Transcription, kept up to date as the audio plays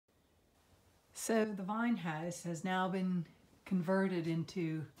So the vine house has now been converted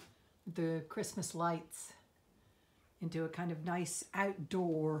into the Christmas lights, into a kind of nice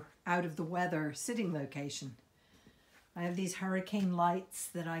outdoor, out of the weather sitting location. I have these hurricane lights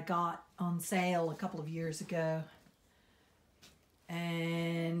that I got on sale a couple of years ago.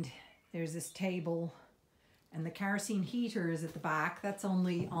 And there's this table, and the kerosene heater is at the back. That's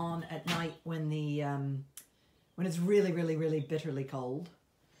only on at night when it's really bitterly cold.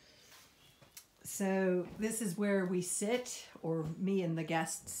 So this is where we sit, or me and the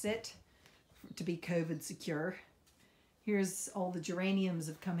guests sit, to be COVID secure. Here's all the geraniums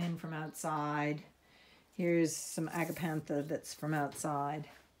have come in from outside. Here's some agapantha that's from outside.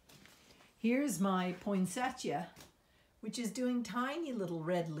 Here's my poinsettia, which is doing tiny little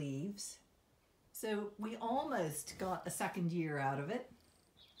red leaves. So we almost got a second year out of it.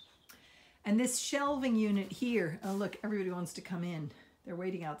 And this shelving unit here, oh look, everybody wants to come in. They're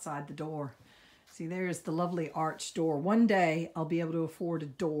waiting outside the door. See, there's the lovely arched door. One day I'll be able to afford a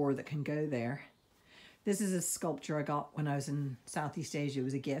door that can go there. This is a sculpture I got when I was in Southeast Asia. It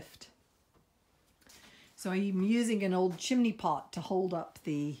was a gift. So I'm using an old chimney pot to hold up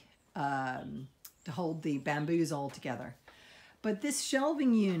the bamboos all together. But this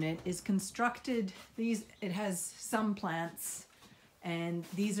shelving unit is constructed, it has some plants, and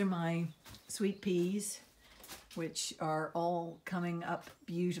these are my sweet peas, which are all coming up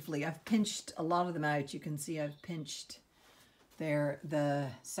beautifully. I've pinched a lot of them out. You can see I've pinched the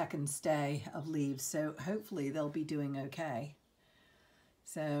second stay of leaves, so hopefully they'll be doing okay.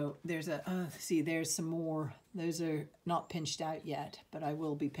 So there's there's some more. Those are not pinched out yet, but I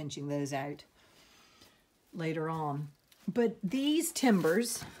will be pinching those out later on. But these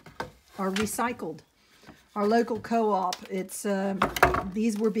timbers are recycled. Our local co-op,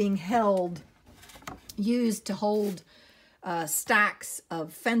 these were being used to hold stacks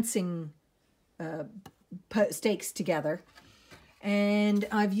of fencing stakes together. And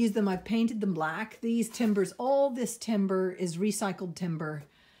I've used them, I've painted them black. These timbers, all this timber is recycled timber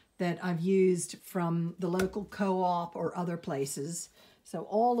that I've used from the local co-op or other places. So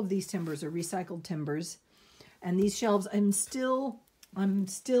all of these timbers are recycled timbers. And these shelves, I'm still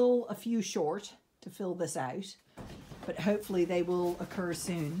a few short to fill this out, but hopefully they will occur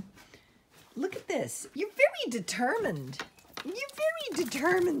soon. Look at this. You're very determined. You're very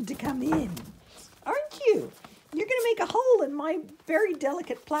determined to come in, aren't you? You're going to make a hole in my very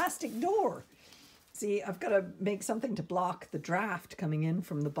delicate plastic door. See, I've got to make something to block the draft coming in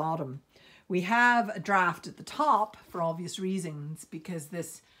from the bottom. We have a draft at the top for obvious reasons, because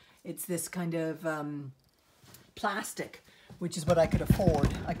it's this kind of plastic, which is what I could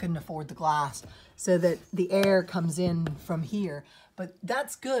afford. I couldn't afford the glass, so that the air comes in from here. But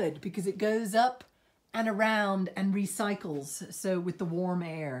that's good because it goes up and around and recycles, so with the warm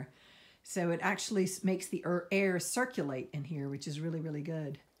air. So it actually makes the air circulate in here, which is really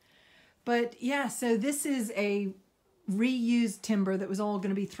good. But yeah, so this is a reused timber that was all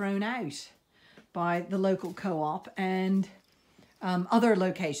going to be thrown out by the local co-op and other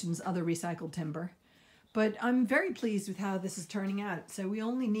locations, other recycled timber. But I'm very pleased with how this is turning out. So we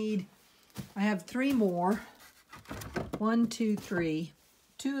only need, I have 3 more. 1, 2, 3.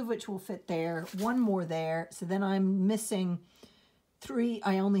 2 of which will fit there. 1 more there. So then I'm missing 3.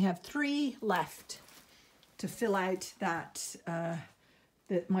 I only have 3 left to fill out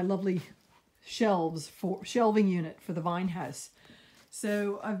my lovely shelving unit for the vine house.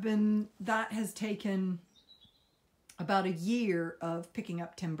 So that has taken about a year of picking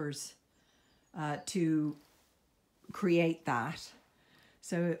up timbers to create that.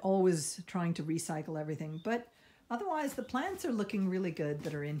 So always trying to recycle everything. But otherwise the plants are looking really good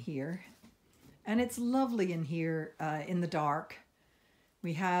that are in here. And it's lovely in here in the dark.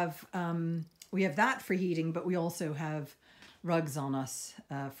 We have that for heating, but we also have rugs on us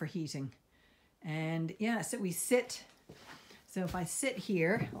for heating. And yeah, so we sit. So if I sit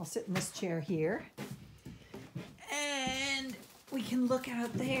here, I'll sit in this chair here. And we can look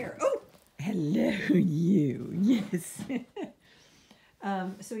out there. Oh, hello you, yes.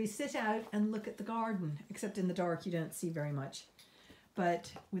 So we sit out and look at the garden, except in the dark you don't see very much.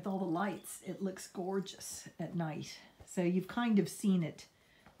 But with all the lights, it looks gorgeous at night. So you've kind of seen it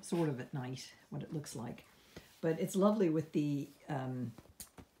sort of at night, what it looks like. But it's lovely with the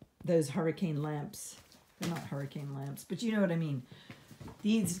those hurricane lamps. They're not hurricane lamps, but you know what I mean.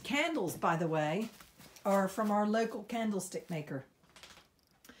 These candles, by the way, are from our local candlestick maker.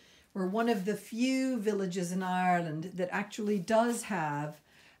 We're one of the few villages in Ireland that actually does have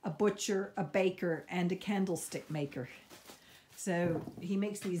a butcher, a baker, and a candlestick maker. So he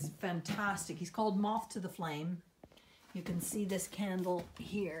makes these fantastic, he's called Moth to the Flame. You can see this candle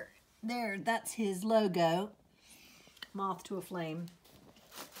here. there, that's his logo, moth to a flame.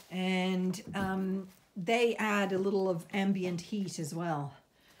 And they add a little of ambient heat as well.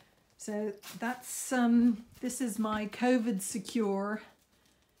 So that's, this is my COVID secure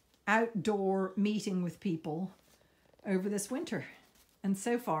outdoor meeting with people over this winter. And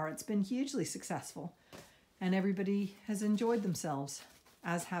so far it's been hugely successful and everybody has enjoyed themselves,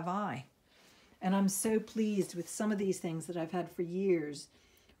 as have I. And I'm so pleased with some of these things that I've had for years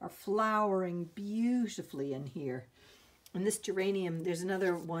are flowering beautifully in here. And this geranium, there's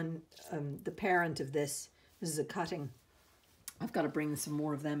another one, the parent of this is a cutting. I've got to bring some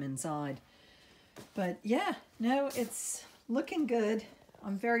more of them inside. But yeah, no, it's looking good.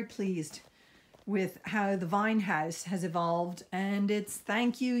 I'm very pleased with how the vine house has evolved, and it's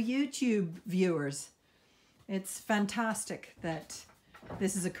thank you YouTube viewers. It's fantastic that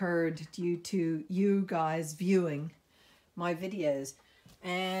this has occurred due to you guys viewing my videos.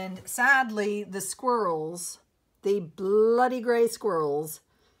 And sadly, the squirrels, the bloody gray squirrels,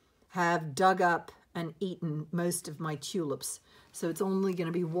 have dug up and eaten most of my tulips. So it's only going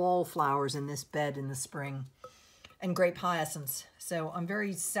to be wallflowers in this bed in the spring, and grape hyacinths. So I'm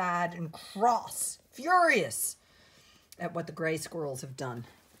very sad and cross, furious at what the gray squirrels have done.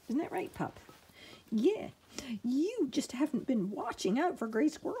 Isn't that right, pup? Yeah, you just haven't been watching out for gray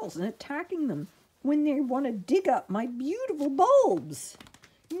squirrels and attacking them when they want to dig up my beautiful bulbs.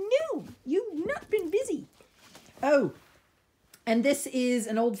 No, you've not been busy. Oh, and this is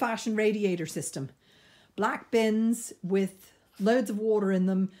an old-fashioned radiator system. Black bins with loads of water in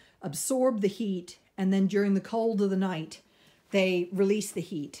them absorb the heat, and then during the cold of the night, they release the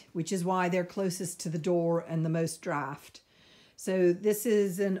heat, which is why they're closest to the door and the most draft. So this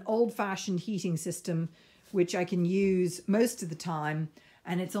is an old-fashioned heating system, which I can use most of the time,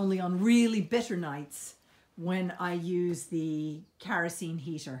 and it's only on really bitter nights when I use the kerosene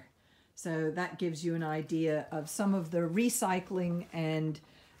heater. So that gives you an idea of some of the recycling and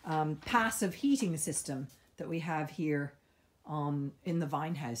passive heating system that we have here in the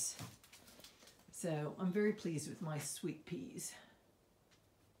vine house. So I'm very pleased with my sweet peas.